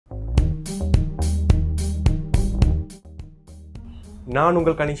நான்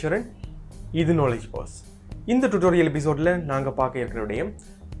உங்கள் கணீஸ்வரன். இது நாலேஜ் பாஸ். இந்த டுட்டோரியல் எபிசோடில் நாங்கள் பார்க்க இருக்கிற விடயம்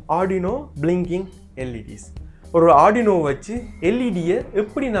ஆர்டினோ பிளிங்கிங் எல்இடிஸ். ஒரு ஆர்டினோ வச்சு எல்இடியை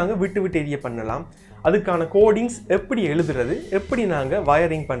எப்படி நாங்கள் விட்டு எரிய பண்ணலாம், அதுக்கான கோடிங்ஸ் எப்படி எழுதுறது, எப்படி நாங்கள்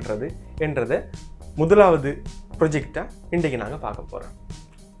வயரிங் பண்ணுறது என்றதை முதலாவது ப்ரொஜெக்டாக இன்றைக்கு நாங்கள் பார்க்க போகிறோம்.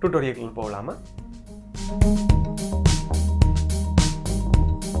 டுட்டோரியலுக்கு போகலாமா?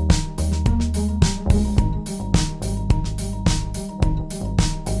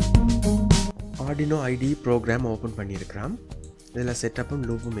 ஆர்டினோ ஐடி ப்ரோக்ராம் ஓப்பன் பண்ணியிருக்கிறோம். இதில் செட்டப்பும்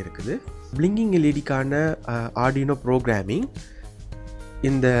லூப்பும் இருக்குது. பிளிங்கிங் எல்இடிக்கான ஆர்டினோ ப்ரோக்ராமிங்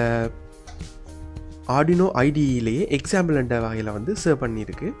இந்த ஆர்டினோ ஐடியிலேயே எக்ஸாம்பிள் என்ற வகையில் வந்து சேவ்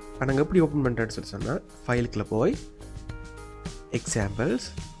பண்ணியிருக்கு. நாங்கள் எப்படி ஓப்பன் பண்ணுறேன்னு சொன்னால் ஃபைலுக்குள்ளே போய் எக்ஸாம்பிள்ஸ்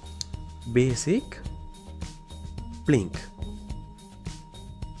பேசிக் பிளிங்க்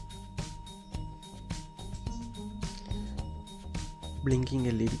பிளிங்கிங்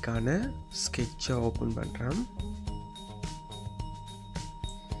எல்இடிக்கான ஸ்கெட்சை ஓப்பன் பண்ணுறேன்.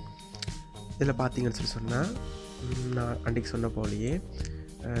 இதில் பார்த்தீங்கன்னு சொன்னால் நான் அன்றைக்கி சொன்ன போலேயே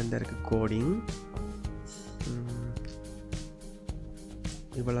இந்த இருக்க கோடிங்,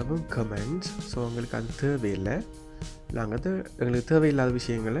 இவ்வளவும் கமெண்ட்ஸ். ஸோ உங்களுக்கு அது தேவையில்லை. நாங்கள் அது எங்களுக்கு தேவையில்லாத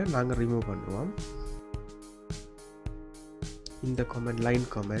விஷயங்களை நாங்கள் ரிமூவ் பண்ணுவோம். இந்த கமெண்ட் லைன்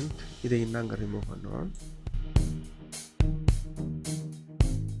கமெண்ட் இதையும் நாங்கள் ரிமூவ் பண்ணுவோம்.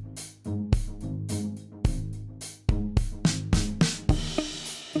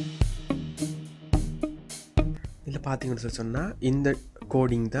 இதில் பார்த்தீங்கன்னு சொன்னால் இந்த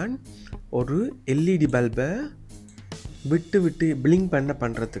கோடிங் தான் ஒரு எல்இடி பல்பை விட்டு பிளிங்க்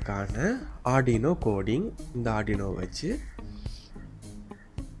பண்ணுறதுக்கான ஆர்டினோ கோடிங். இந்த ஆர்டினோ வச்சு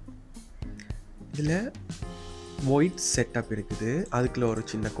இதில் வாய்ட் செட்டப் இருக்குது. அதுக்குள்ள ஒரு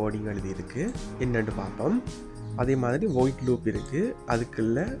சின்ன கோடிங் எழுதியிருக்கு, என்னென்னு பார்ப்போம். அதே மாதிரி வாய்ட் லூப் இருக்குது,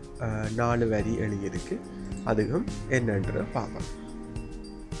 அதுக்குள்ள 4 வரி எழுதியிருக்கு, அதுவும் என்னென்று பார்ப்போம்.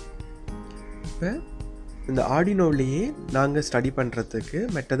 இப்போ இந்த ஆர்டினோவிலேயே நாங்கள் ஸ்டடி பண்ணுறதுக்கு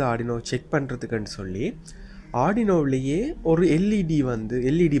மற்றது ஆர்டினோ செக் பண்ணுறதுக்குன்னு சொல்லி ஆர்டினோவிலேயே ஒரு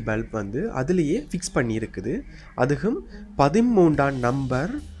எல்இடி பல்ப் வந்து அதுலேயே ஃபிக்ஸ் பண்ணியிருக்குது. அதுவும் 13ஆம்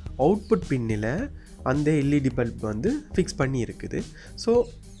நம்பர் அவுட்புட் பின்னில் அந்த எல்இடி பல்ப் வந்து ஃபிக்ஸ் பண்ணி இருக்குது. ஸோ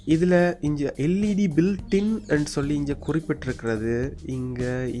இதில் இங்கே எல்இடி பில்டின்னு சொல்லி இங்கே குறிப்பிட்டிருக்கிறது,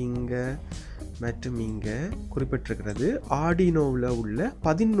 இங்கே மற்றும் இங்கே குறிப்பிட்டிருக்கிறது ஆர்டினோவில் உள்ள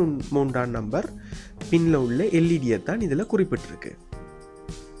 13ஆம் நம்பர் பின்னில் உள்ள எல்இடியை தான் இதில் குறிப்பிட்டிருக்கு.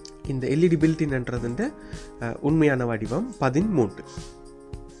 இந்த எல்இடி பில்டின்ன்றதுன்ற உண்மையான வடிவம் 13.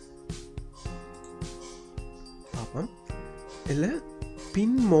 பார்ப்போம். இதில்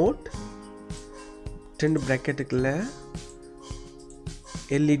பின் மோட் 2 பிராக்கெட்டுக்குள்ள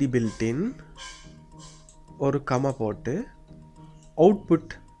எல்இடி பில்டின் ஒரு கமா போட்டு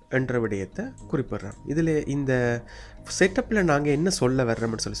அவுட்புட் என்ற விடயத்தை குறிப்பிட்றோம். இதில் இந்த செட்டப்பில் நாங்கள் என்ன சொல்ல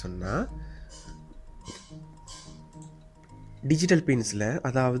வர்றோம்னு சொன்னால், டிஜிட்டல் பின்ஸில்,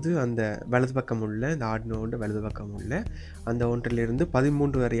 அதாவது அந்த வலது பக்கம் உள்ள இந்த ஆர்டினோட வலது பக்கம் உள்ள அந்த 1லிருந்து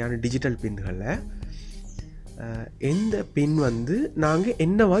 13 வரையான டிஜிட்டல் பின்களை எந்த பின் வந்து நாங்கள்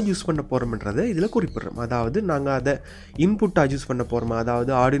என்னவா யூஸ் பண்ண போகிறோம்ன்றதை இதில் குறிப்பிட்றோம். அதாவது நாங்கள் அதை இன்புட்டாக யூஸ் பண்ண போகிறோமா,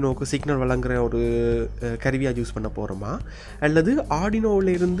 அதாவது ஆர்டினோவுக்கு சிக்னல் வழங்குகிற ஒரு கருவியாக யூஸ் பண்ண போகிறோமா, அல்லது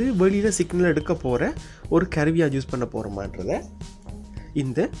ஆர்டினோவிலேருந்து வெளியில் சிக்னல் எடுக்க போகிற ஒரு கருவியாக யூஸ் பண்ண போகிறோமான்றதை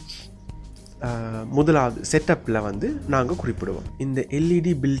இந்த முதலாவது செட்டப்பில் வந்து நாங்கள் குறிப்பிடுவோம். இந்த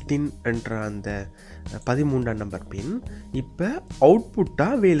எல்இடி பில்டின் என்ற அந்த 13ஆம் நம்பர் பின் இப்போ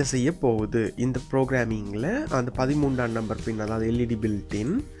அவுட்புட்டாக வேலை செய்ய போகுது. இந்த ப்ரோக்ராமிங்கில் அந்த 13ஆம் நம்பர் பின், அதாவது எல்இடி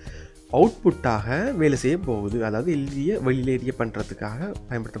பில்டின் அவுட்புட்டாக வேலை செய்ய போகுது. அதாவது எல்இடியை வெளியில் எரிய பண்ணுறதுக்காக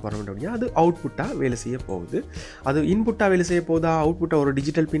பயன்படுத்த போகிறோம். அது அவுட்புட்டாக வேலை செய்ய போகுது. அது இன்புட்டாக வேலை செய்ய போதா, அவுட்புட்டாக ஒரு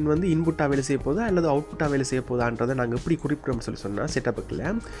டிஜிட்டல் பின் வந்து இன்புட்டாக வேலை செய்ய போதா அல்லது அவுட்புட்டாக வேலை செய்ய போதான்றதை நாங்கள் எப்படி குறிப்பிட்டோம்னு சொன்னால்,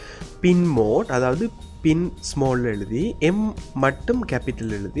 செட்டப்புக்கில் பின் மோட், அதாவது பின் ஸ்மால் எழுதி எம் மட்டும்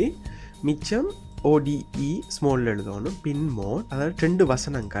கேபிட்டல் எழுதி மிச்சம் ODE ஸ்மால் எழுதணும். பின் மோட், அதாவது 2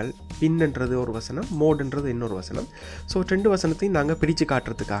 வசனங்கள், பின்ன்றது ஒரு வசனம், மோடுன்றது இன்னொரு வசனம். ஸோ 2 வசனத்தையும் நாங்கள் பிரித்து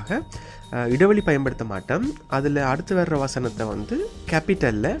காட்டுறதுக்காக இடைவெளி பயன்படுத்த மாட்டோம். அதில் அடுத்து வர்ற வசனத்தை வந்து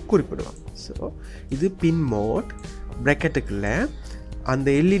கேபிட்டலில் குறிப்பிடுவோம். ஸோ இது பின் மோட் ப்ராக்கெட்டுக்குள்ள அந்த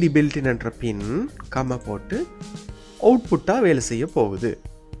எல்இடி பில்டின் என்ற பின் கம்மா போட்டு அவுட்புட்டாக வேலை செய்ய போகுது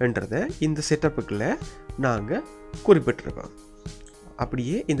என்றதை இந்த செட்டப்புக்குள்ள நாங்கள் குறிப்பிட்டிருக்கோம்.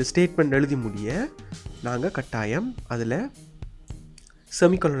 அப்படியே இந்த ஸ்டேட்மெண்ட் எழுதி முடிய நாங்கள் கட்டாயம் அதில்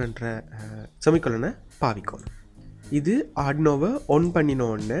செமிகோலனை பாவிக்கணும். இது ஆர்டினோவை ஒன்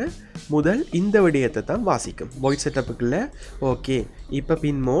பண்ணினோன்னு முதல் இந்த விடயத்தை தான் வாசிக்கும். வாய்ட் செட்டப்புக்குள்ள ஓகே இப்போ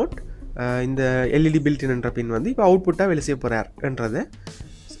பின் மோட் இந்த எல்இடி பில்டின் என்ற பின் வந்து இப்போ அவுட்புட்டாக வேலை செய்ய போகிறார்ன்றதை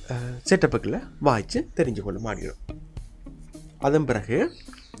செட்டப்புக்குள்ளே வாய்ச்சி தெரிஞ்சு கொள்ள மாட்டோம். அதன் பிறகு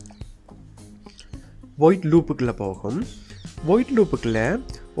ஒயிட் லூப்புக்குள்ளே போகும். ஒயிட் லூப்புக்குள்ளே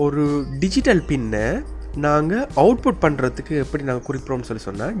ஒரு டிஜிட்டல் பின்னை நாங்கள் அவுட்புட் பண்ணுறதுக்கு எப்படி நாங்கள் குறிப்பிடுறோம்னு சொல்லி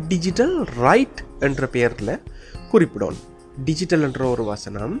சொன்னால் டிஜிட்டல் ரைட் என்ற பெயரில் குறிப்பிடணும். டிஜிட்டல் என்ற ஒரு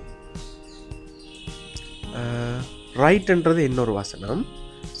வசனம், ரைட்ன்றது இன்னொரு வசனம்.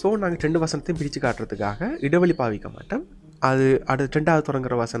 ஸோ நாங்கள் 2 வசனத்தையும் பிரித்து காட்டுறதுக்காக இடைவெளி பாவிக்க மாட்டோம். அது அடுத்து 2வது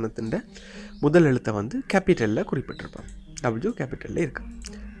தொடங்குற வசனத்தின் முதல் எழுத்தை வந்து கேபிட்டலில் குறிப்பிட்டிருப்போம். டபிள்யூ கேபிட்டலில் இருக்கு.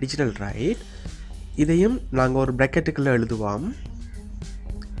 டிஜிட்டல் ரைட் இதையும் நாங்கள் ஒரு ப்ராக்கெட்டுக்குள்ளே எழுதுவோம்.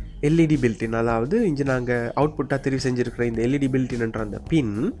 எல்இடி பில்டின், அதாவது இங்கே நாங்கள் அவுட்புட்டாக தெரிவு செஞ்சுருக்கிற இந்த எல்இடி பில்டின் என்ற அந்த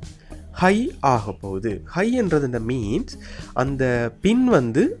பின் ஹை ஆக போகுது. ஹை என்றது இந்த மீன்ஸ் அந்த பின்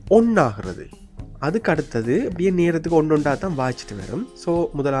வந்து ஒன்றாகிறது. அதுக்கு அடுத்தது அப்படியே நேரத்துக்கு ஒன்றா தான் வாய்ச்சிட்டு வரும். ஸோ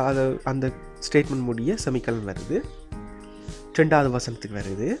முதலாவது அந்த ஸ்டேட்மெண்ட் முடிய செமிக்கலன் வருது. 2வது வசனத்துக்கு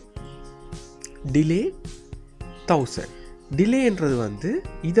வருது டிலே 1000. டிலேன்றது வந்து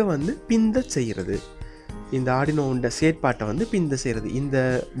இதை வந்து பிந்த செய்கிறது. இந்த ஆர்டினோட செயற்பாட்டை வந்து பிந்த செய்கிறது. இந்த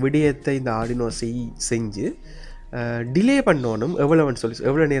விடயத்தை இந்த ஆர்டினோ செஞ்சு டிலே பண்ணணும். எவ்வளோ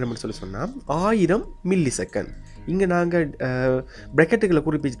நேரம்னு சொல்லி சொன்னால் 1000 மில்லி செகண்ட். இங்கே நாங்கள் ப்ராக்கெட்டுகளை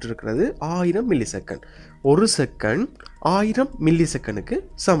குறிப்பிட்டு இருக்கிறது 1000 மில்லி செகண்ட். ஒரு செகண்ட் 1000 மில்லி செகண்டுக்கு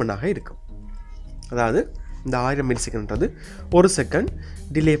சமனாக இருக்கும். அதாவது இந்த 1000 மில்லி செகண்ட்ன்றது ஒரு செகண்ட்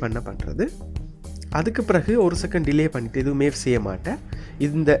டிலே பண்ணுறது. அதுக்கு பிறகு ஒரு செகண்ட் டிலே பண்ணிவிட்டு எதுவுமே செய்ய மாட்டேன்.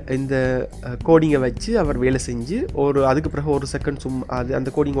 இந்த கோடிங்கை வச்சு அவர் வேலை செஞ்சு அதுக்கு பிறகு ஒரு செகண்ட் அந்த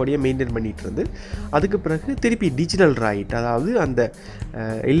கோடிங்கோடையே மெயின்டைன் பண்ணிகிட்டு இருந்து அதுக்கு பிறகு திருப்பி டிஜிட்டல் ரைட், அதாவது அந்த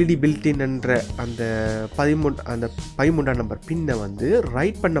எல்இடி பில்டின் என்ற அந்த 13ஆம் நம்பர் பின்னை வந்து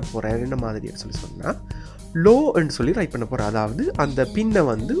ரைட் பண்ண போகிறார். என்ன மாதிரின்னு சொல்லி சொன்னால் லோன்னு சொல்லி ரைட் பண்ண போகிறார். அதாவது அந்த பின்னை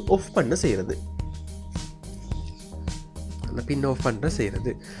வந்து ஆஃப் பண்ண செய்கிறது. அந்த பின் ஆஃப் பண்ணுற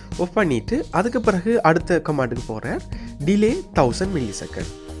செய்கிறது. ஆஃப் பண்ணிவிட்டு அதுக்கு பிறகு அடுத்த கமாண்டுக்கு போகிற டிலே 1000 மில்லி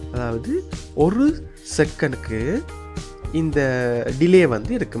செகண்ட். அதாவது ஒரு செகண்டுக்கு இந்த டிலே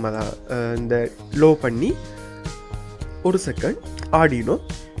வந்து இருக்கும். அதாவது இந்த லோ பண்ணி ஒரு செகண்ட் ஆர்டினோ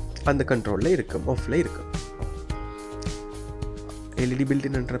அந்த கண்ட்ரோலில் இருக்கும், ஆஃபில் இருக்கும். எல்இடி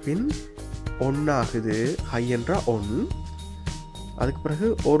பில்டின் என்ற பின் ஒன் ஆகுது. ஹை என்ற ஒன். அதுக்கு பிறகு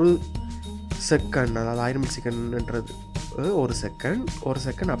ஒரு செகண்ட், அதாவது 1000 மில்லி செகண்ட்ன்றது ஒரு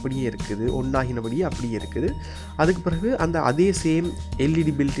செகண்ட் அப்படியே இருக்குது. ஒன்றாகினபடியே அப்படியே இருக்குது. அதுக்கு பிறகு அதே சேம்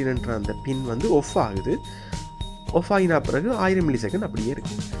எல்இடி பில்டின் என்ற அந்த பின் வந்து ஆஃப் ஆகுது. ஆஃப் ஆகினா பிறகு 1000 மில்லி செகண்ட் அப்படியே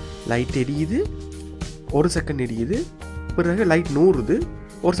இருக்குது. லைட் எரியுது, ஒரு செகண்ட் எரியுது, பிறகு லைட் நூறுது,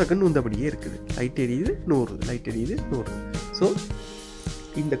 ஒரு செகண்ட் உந்தபடியே இருக்குது. லைட் எரியுது, நூறுது, லைட் எரியுது, நூறுது. ஸோ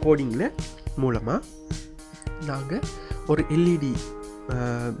இந்த கோடிங்கில் மூலமாக நாங்கள் ஒரு எல்இடி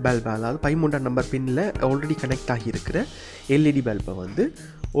பல்பை, அதாவது 13ஆம் நம்பர் பின்னில் ஆல்ரெடி கனெக்ட் ஆகியிருக்கிற எல்இடி பல்பை வந்து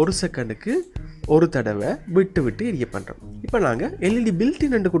ஒரு செகண்டுக்கு ஒரு தடவை விட்டு எரிய பண்ணுறோம். இப்போ நாங்கள் எல்இடி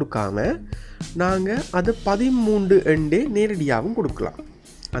பில்டின் எண்டு கொடுக்காம நாங்கள் அதை 13 எண்டே நேரடியாகவும் கொடுக்கலாம்.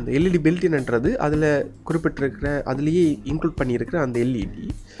 அந்த எல்இடி பில்டின்ன்றது அதில் குறிப்பிட்டிருக்கிற, அதுலேயே இன்க்ளூட் பண்ணியிருக்கிற அந்த எல்இடி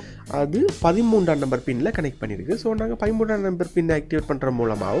அது 13ஆம் நம்பர் பின்னில் கனெக்ட் பண்ணியிருக்கு. ஸோ நாங்கள் 13ஆம் நம்பர் பின்னை ஆக்டிவேட் பண்ணுற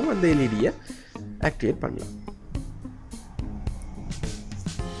மூலமாகவும் அந்த எல்இடியை ஆக்டிவேட் பண்ணலாம்.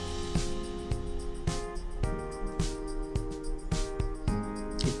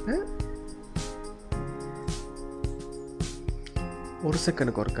 ஒரு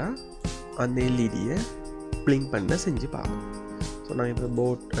செகண்டுக்கு ஒருக்கா அந்த எல்இடியை பிளிங்க் பண்ண செஞ்சு பார்ப்போம். ஸோ நான் இப்போ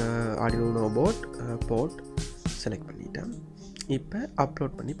ஆர்டினோ போர்ட் செலக்ட் பண்ணிட்டேன். இப்போ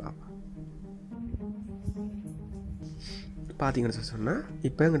அப்லோட் பண்ணி பார்ப்போம். பார்த்தீங்கன்னு சொன்னால்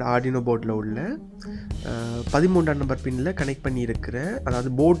இப்போ எங்களோட ஆர்டினோ போர்டில் உள்ள 13ஆம் நம்பர் பின்னில் கனெக்ட் பண்ணியிருக்கிற,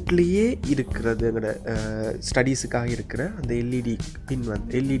 அதாவது போர்ட்லேயே இருக்கிறது எங்களோட ஸ்டடீஸுக்காக இருக்கிற அந்த எல்இடி பின்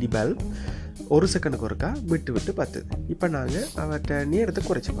வந்து எல்இடி பல்ப் ஒரு செகண்டுக்கு ஒருக்கா விட்டு பத்துது. இப்போ நாங்கள் அவர்கிட்ட நேரத்தை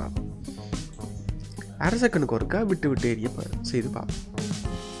குறைச்சி பார்ப்போம். அரை செகண்டுக்கு ஒருக்கா விட்டு எரிய செய்து பார்ப்போம்.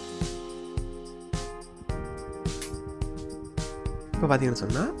 இப்போ பார்த்தீங்கன்னு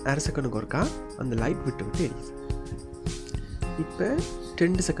சொன்னால் அரை செகண்டுக்கு ஒருக்கா அந்த லைட் விட்டு எரியுது. இப்போ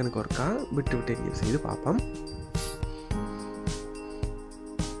 2 செகண்டுக்கு ஒருக்கா விட்டு எரிய செய்து பார்ப்போம்.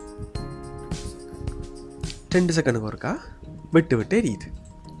 ரெண்டு செகண்டுக்கு ஒருக்கா விட்டு எரியுது.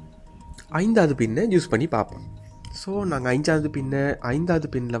 5வது பின்னை யூஸ் பண்ணி பார்ப்போம். ஸோ நாங்கள் 5வது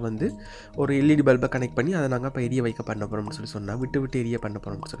பின்னில் வந்து ஒரு எல்இடி பல்பை கனெக்ட் பண்ணி அதை நாங்கள் இப்போ எரிய வைக்க பண்ண போகிறோம்னு சொல்லி சொன்னால், விட்டு எரிய பண்ண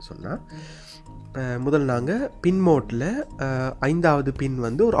போகிறோம்னு சொல்லி சொன்னால், முதல் நாங்கள் பின் மோட்டில் 5வது பின்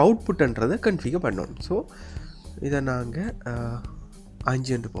வந்து ஒரு அவுட்புட்ன்றதை கன்ஃபிகர் பண்ணணும். ஸோ இதை நாங்கள்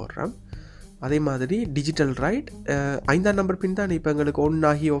 5 போடுறோம். அதே மாதிரி டிஜிட்டல் ரைட் 5ஆம் நம்பர் பின் தான் இப்போ எங்களுக்கு ஒன்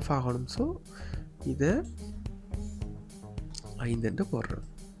ஆகி ஆஃப் ஆகணும். ஸோ இதை 5 என்று போடுறோம்.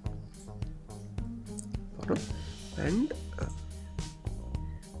 அண்ட்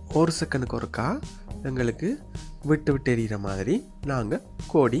 1 செகண்டுக்கு ஒருக்கா எங்களுக்கு விட்டு விட்டு எறிகிற மாதிரி நாங்கள்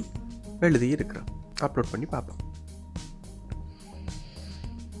கோடிங் எழுதி இருக்கிறோம். அப்லோட் பண்ணி பார்ப்போம்.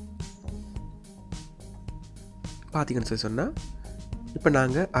 பார்த்தீங்கன்னு சொல்லி சொன்னால் இப்போ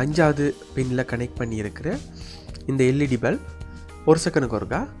நாங்கள் 5ஆவது பின்னில் கனெக்ட் பண்ணியிருக்கிற இந்த எல்இடி பல்ப் 1 செகண்டுக்கு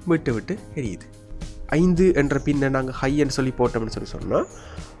ஒருக்கா விட்டு விட்டு எரியுது. 5 என்ற பின்னை நாங்கள் ஹைன்னு சொல்லி போட்டோம்னு சொல்லி சொன்னால்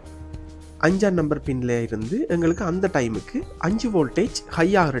 5ஆம் நம்பர் பின்னில் இருந்து எங்களுக்கு அந்த டைமுக்கு 5 வோல்டேஜ் ஹை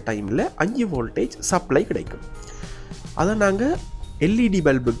ஆகிற டைமில் 5 வோல்டேஜ் சப்ளை கிடைக்கும். அதை நாங்கள் எல்இடி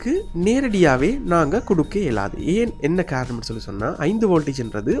பல்புக்கு நேரடியாகவே நாங்கள் கொடுக்க இயலாது. என்ன காரணம்னு சொல்லி சொன்னால் 5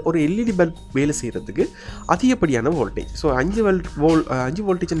 வோல்டேஜ்ன்றது ஒரு எல்இடி பல்ப் வேலை செய்கிறதுக்கு அதிகப்படியான வோல்டேஜ். ஸோ 5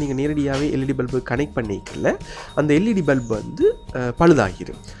 வோல்டேஜை நீங்கள் நேரடியாகவே எல்இடி பல்பு கனெக்ட் பண்ணிக்கல அந்த எல்இடி பல்ப் வந்து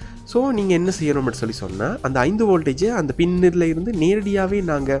பழுதாகிடும். ஸோ நீங்கள் என்ன செய்யணும்னு சொல்லி சொன்னால் அந்த 5 வோல்டேஜை அந்த பின்னில் இருந்து நேரடியாகவே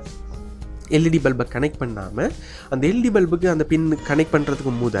நாங்கள் எல்இடி பல்பை கனெக்ட் பண்ணாமல் அந்த எல்இடி பல்புக்கு அந்த பின் கனெக்ட்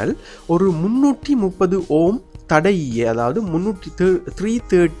பண்ணுறதுக்கு முதல் ஒரு 330 ஓம் தடையை, அதாவது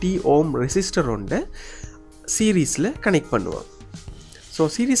 330 ஓம் ரெசிஸ்டரோட சீரீஸில் கனெக்ட் பண்ணுவோம். ஸோ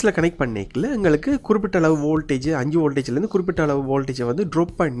சீரீஸில் கனெக்ட் பண்ணிக்கல எங்களுக்கு குறிப்பிட்ட அளவு வோல்டேஜ் 5 வோல்டேஜ்லேருந்து குறிப்பிட்ட அளவு வோல்டேஜை வந்து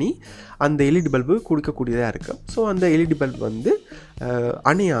ட்ராப் பண்ணி அந்த எல்இடி பல்பு கொடுக்கக்கூடியதாக இருக்கும். ஸோ அந்த எல்இடி பல்ப் வந்து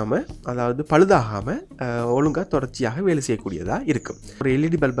அணையாமல், அதாவது பழுதாகாமல் ஒழுங்காக தொடர்ச்சியாக வேலை செய்யக்கூடியதாக இருக்கும். ஒரு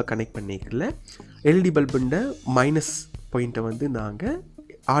எல்இடி பல்பை கனெக்ட் பண்ணிக்கல எல்இடி பல்புண்ட மைனஸ் பாயிண்ட்டை வந்து நாங்கள்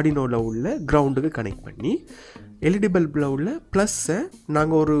ஆர்டினோவில் உள்ள கிரவுண்டுக்கு கனெக்ட் பண்ணி எல்இடி பல்பில் உள்ள ப்ளஸ்ஸை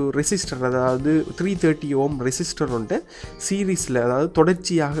நாங்கள் ஒரு ரெசிஸ்டர், அதாவது 330 ஓம் ரெசிஸ்டரோட சீரீஸில், அதாவது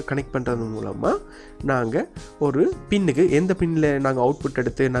தொடர்ச்சியாக கனெக்ட் பண்ணுறது மூலமாக நாங்கள் ஒரு பின்னுக்கு, எந்த பின்னில் நாங்கள் அவுட்புட்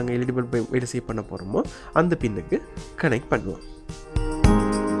எடுத்து நாங்கள் எல்இடி பல்பை வேலை செய்ய பண்ண போகிறோமோ அந்த பின்னுக்கு கனெக்ட் பண்ணுவோம்.